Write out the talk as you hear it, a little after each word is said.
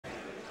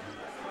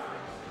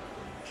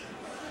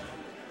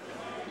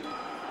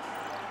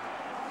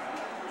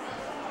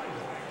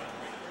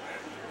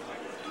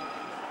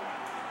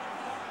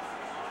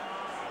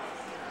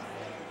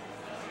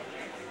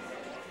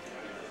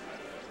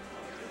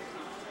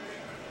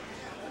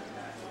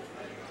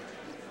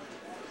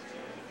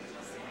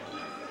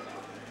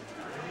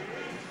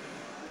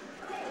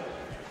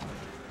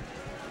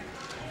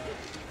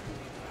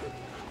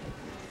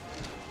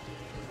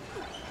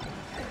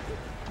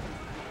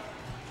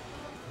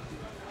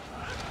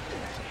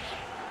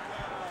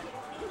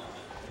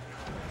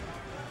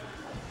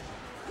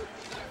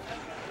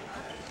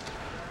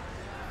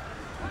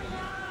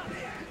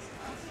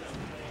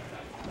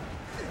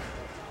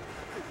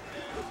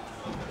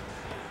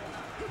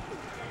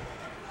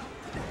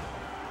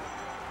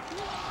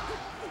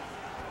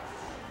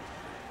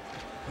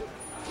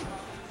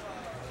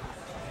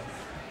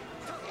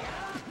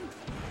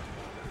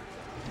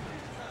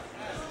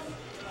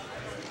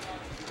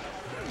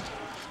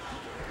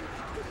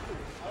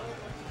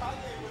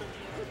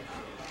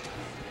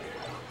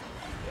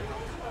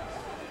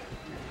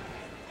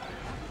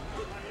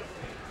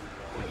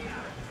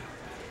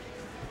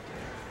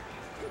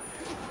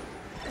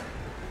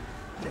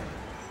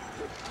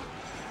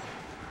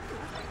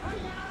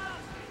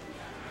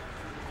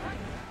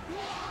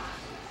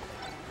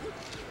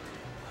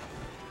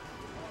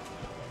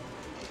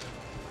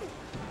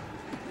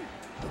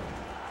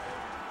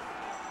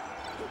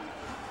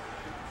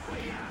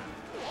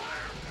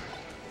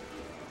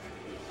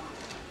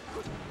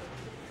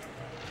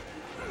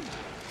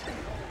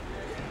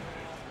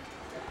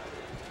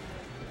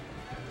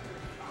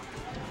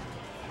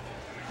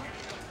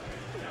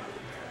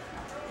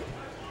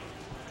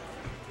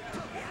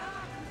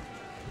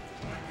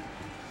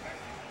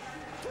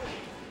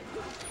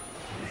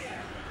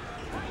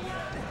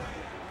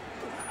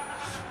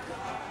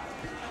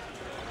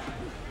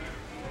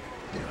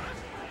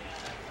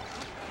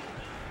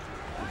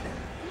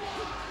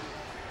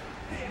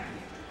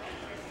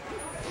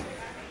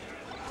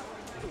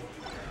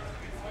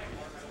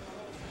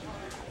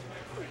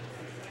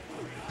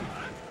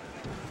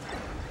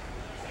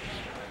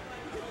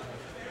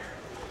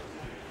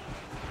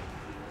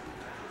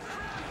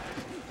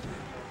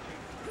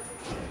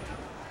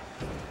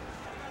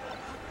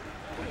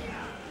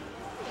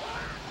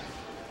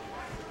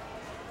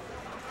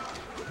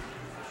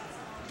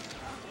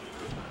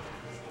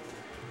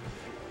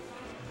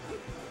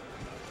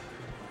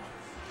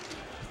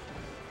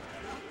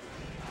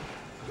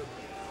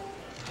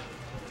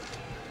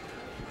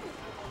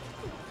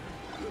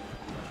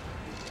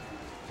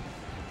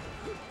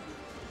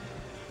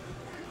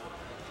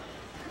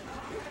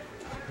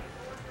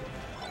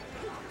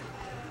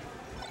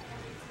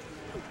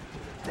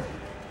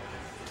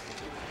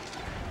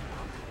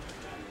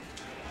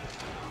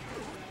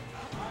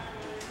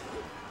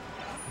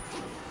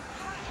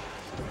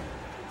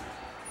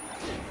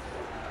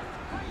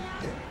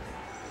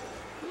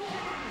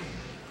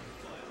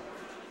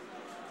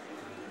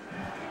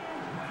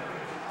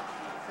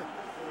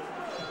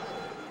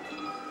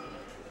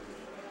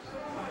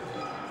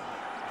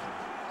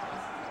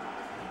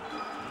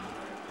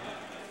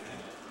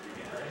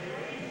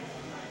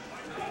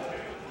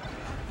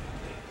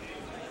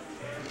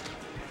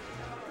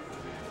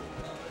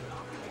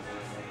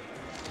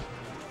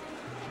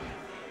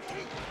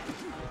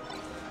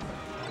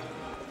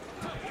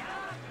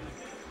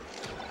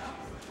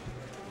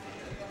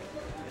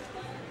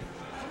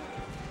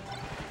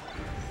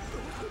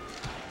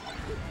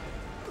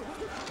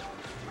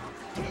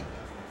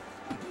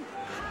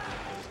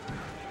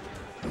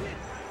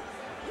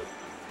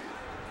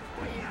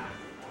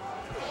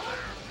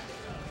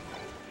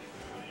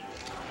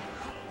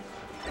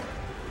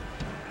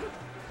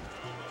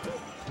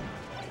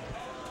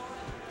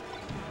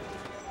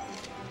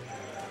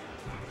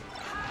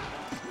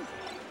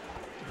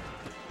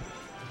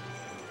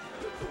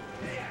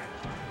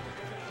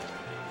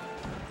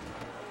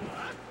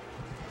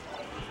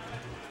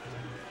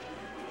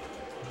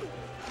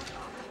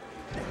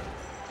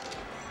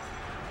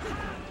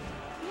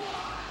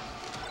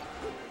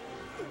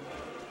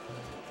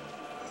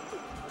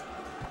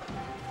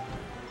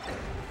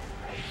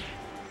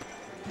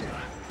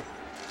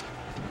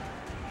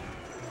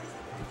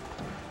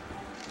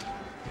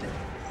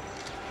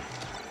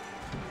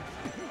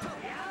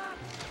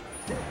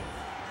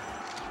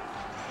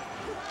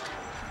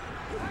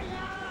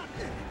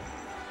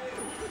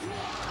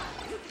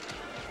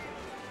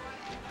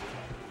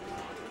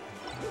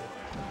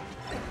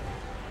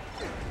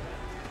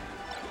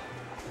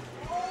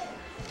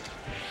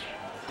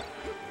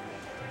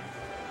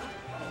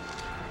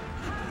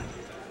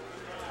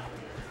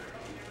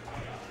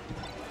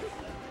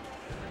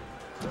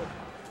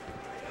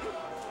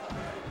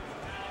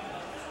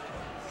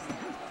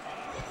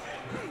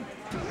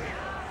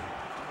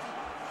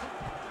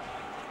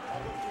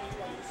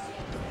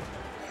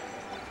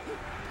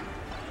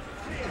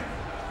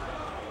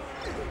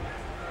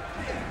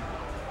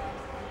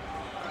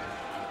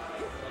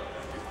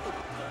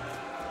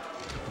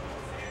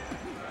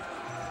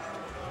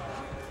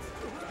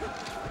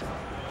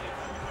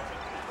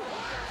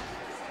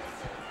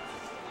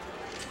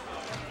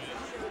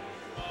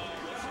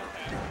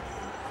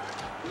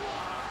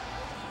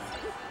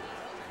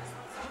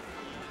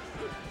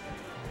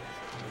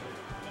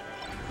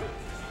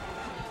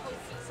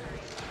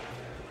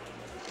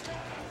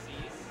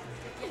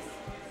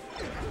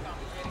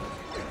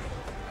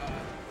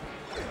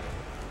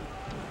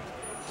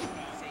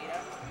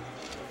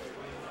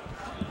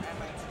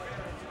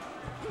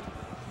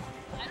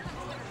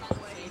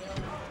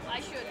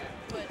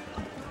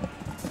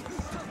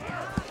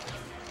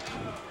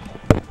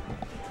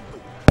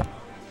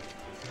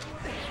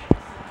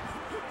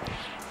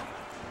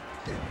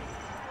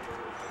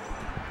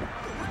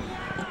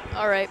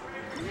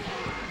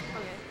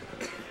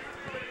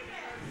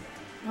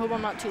I hope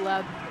I'm not too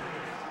loud.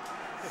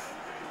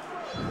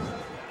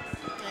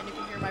 And you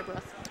can hear my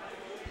breath.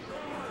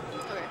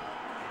 Okay.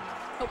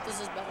 Hope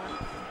this is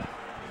better.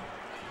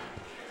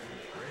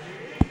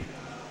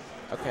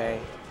 Okay.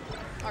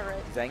 All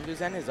right.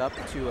 Zanguzen is up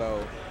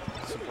 2-0.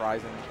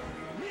 Surprising.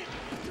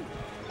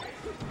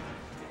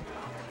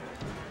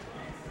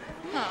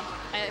 Huh.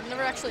 I've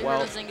never actually Well,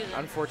 heard of Zanguzen.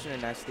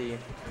 unfortunate Nesty,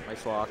 my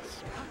Slox.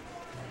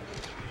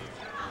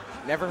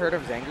 Never heard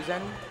of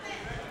Zanguzen?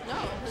 No.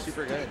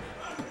 Super good.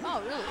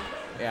 Oh, really?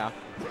 Yeah.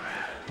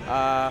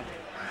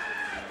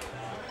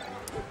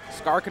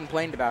 Scar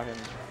complained about him.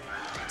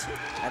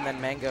 And then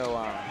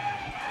Mango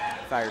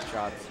fired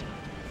shots.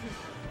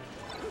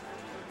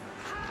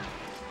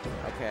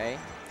 Okay.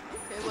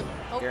 Okay,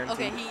 oh,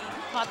 Guaranteed. okay, he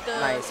caught the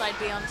Nice. side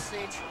B on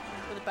stage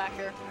with a back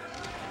air.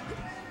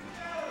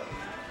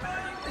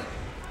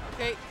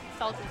 Okay,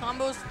 Falco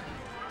combos.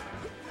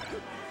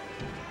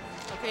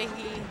 Okay,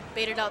 he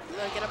baited out the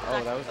get up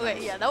attack. that was okay,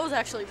 nice. yeah, that was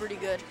actually pretty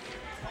good.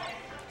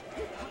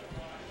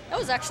 That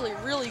was actually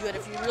really good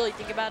if you really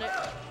think about it.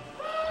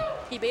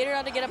 He baited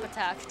out a get up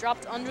attack,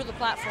 dropped under the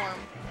platform,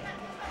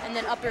 and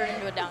then up aired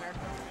into a downer.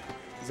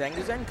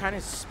 Zanguzen kind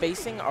of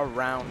spacing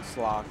around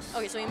Slox.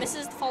 Okay, so he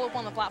misses the follow-up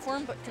on the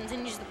platform, but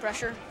continues the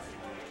pressure.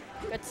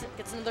 Gets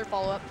another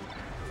follow-up.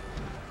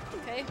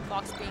 Okay,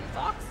 Fox being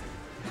Fox.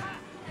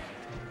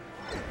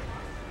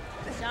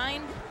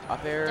 Shine.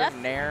 Up air, Death.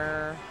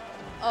 nair.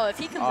 Oh, if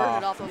he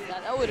converted off of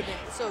that, that would have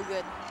been so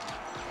good.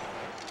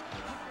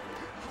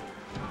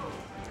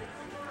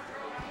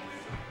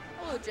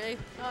 Hello, Jay.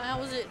 How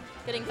was it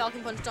getting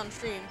Falcon punched on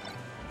stream?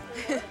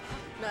 No,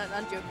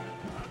 not joking.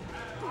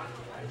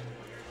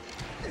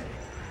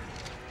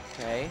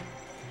 Okay.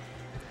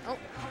 Oh,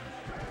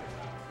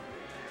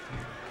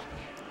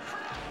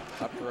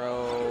 Up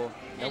throw.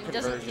 No and he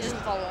conversion.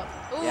 doesn't follow up.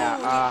 Ooh,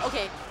 Yeah,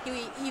 okay.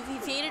 He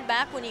faded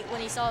back when he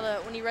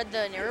read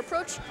the nair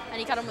approach, and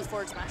he caught him with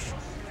forward smash.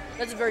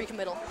 That's very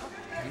committal.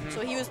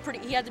 So he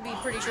had to be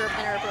pretty sure of the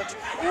nair approach.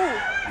 Ooh.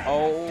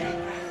 Oh.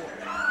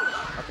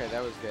 Okay,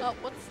 that was good. Oh,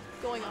 what's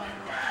going on?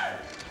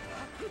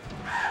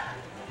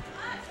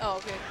 Oh,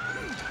 okay.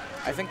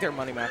 I think they're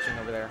money matching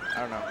over there. I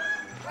don't know.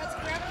 That's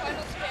grand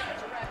final spam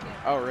bracket.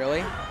 Oh,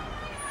 really?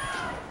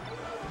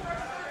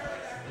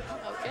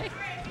 Okay.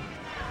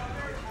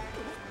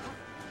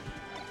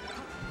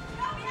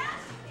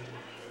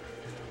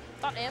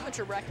 Thought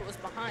amateur bracket was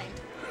behind.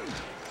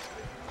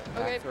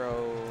 Okay. Back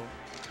throw.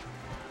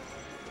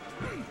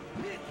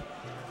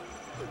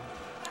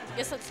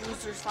 Guess that's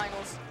losers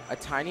finals. A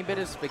tiny bit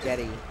of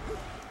spaghetti.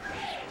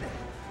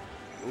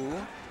 Ooh.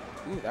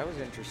 Ooh, that was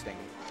interesting.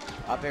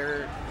 Up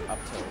air, up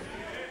tilt.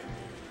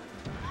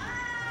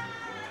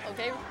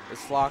 Okay. Is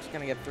Slox going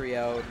to get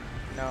 3-0'd?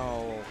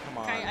 No, come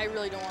on. I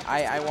really don't want this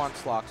I to want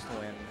Slox to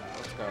win.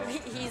 Let's go.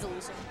 He's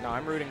losing. No,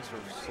 I'm rooting for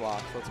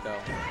Slox. Let's go.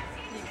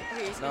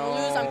 Okay, he's No,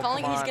 gonna lose. I'm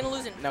calling come he's on. gonna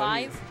lose in No,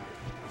 5,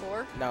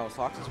 4, No,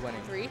 Slox is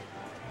winning. 3,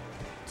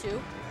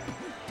 2,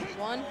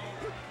 1,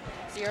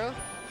 0,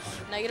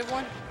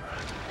 -1,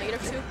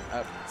 -2.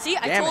 See,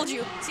 I Damn told it.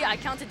 you. See, I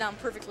counted down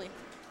perfectly.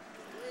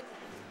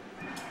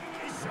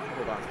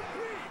 Hold on. Are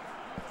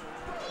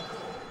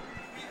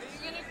you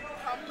gonna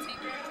commentate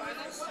grand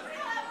finals?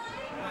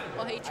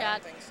 Oh, hey, I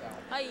chat. don't think so.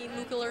 Hi,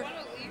 Nuclear. I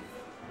wanna leave.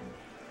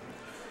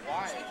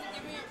 Why? So you can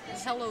give me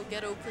Hello,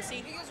 ghetto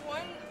pussy. because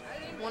one, I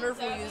didn't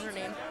Wonderful that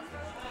username. So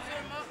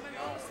my mom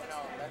was No,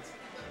 that's.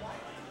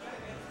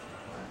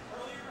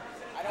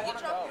 I don't I want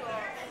to can drop go. you off.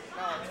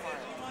 No, it's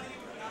fine.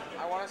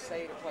 I want to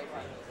stay to play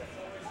finals. Okay.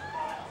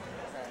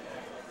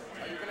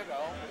 Are you gonna go?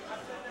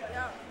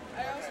 Yeah. I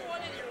also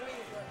wanted your ring,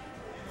 but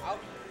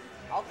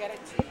I'll get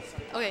it to you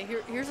sometime. Okay,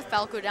 here's a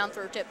Falco down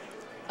throw tip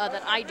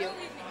that I do. I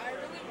really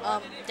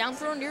wanted it. Down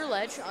throw near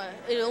ledge.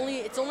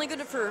 It's only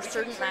good for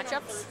certain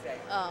matchups.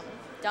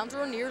 Down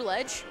throw near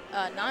ledge,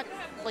 not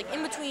like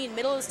in between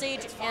middle of the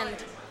stage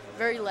and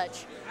very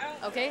ledge.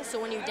 Okay, so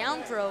when you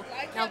down throw,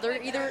 now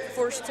they're either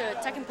forced to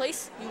tech in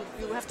place.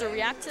 You have to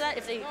react to that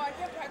if they,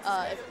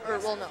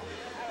 no.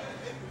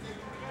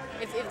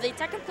 If they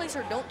tech in place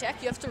or don't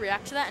tech, you have to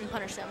react to that and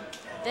punish them.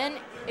 Then,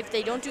 if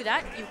they don't do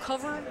that, you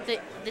cover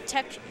the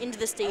tech into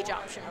the stage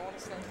option.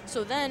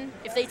 So then,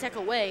 if they tech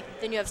away,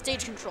 then you have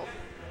stage control.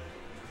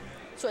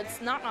 So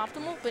it's not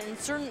optimal, but in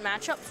certain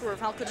matchups where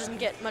Falco doesn't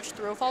get much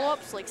throw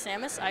follow-ups, like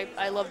Samus,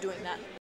 I love doing that.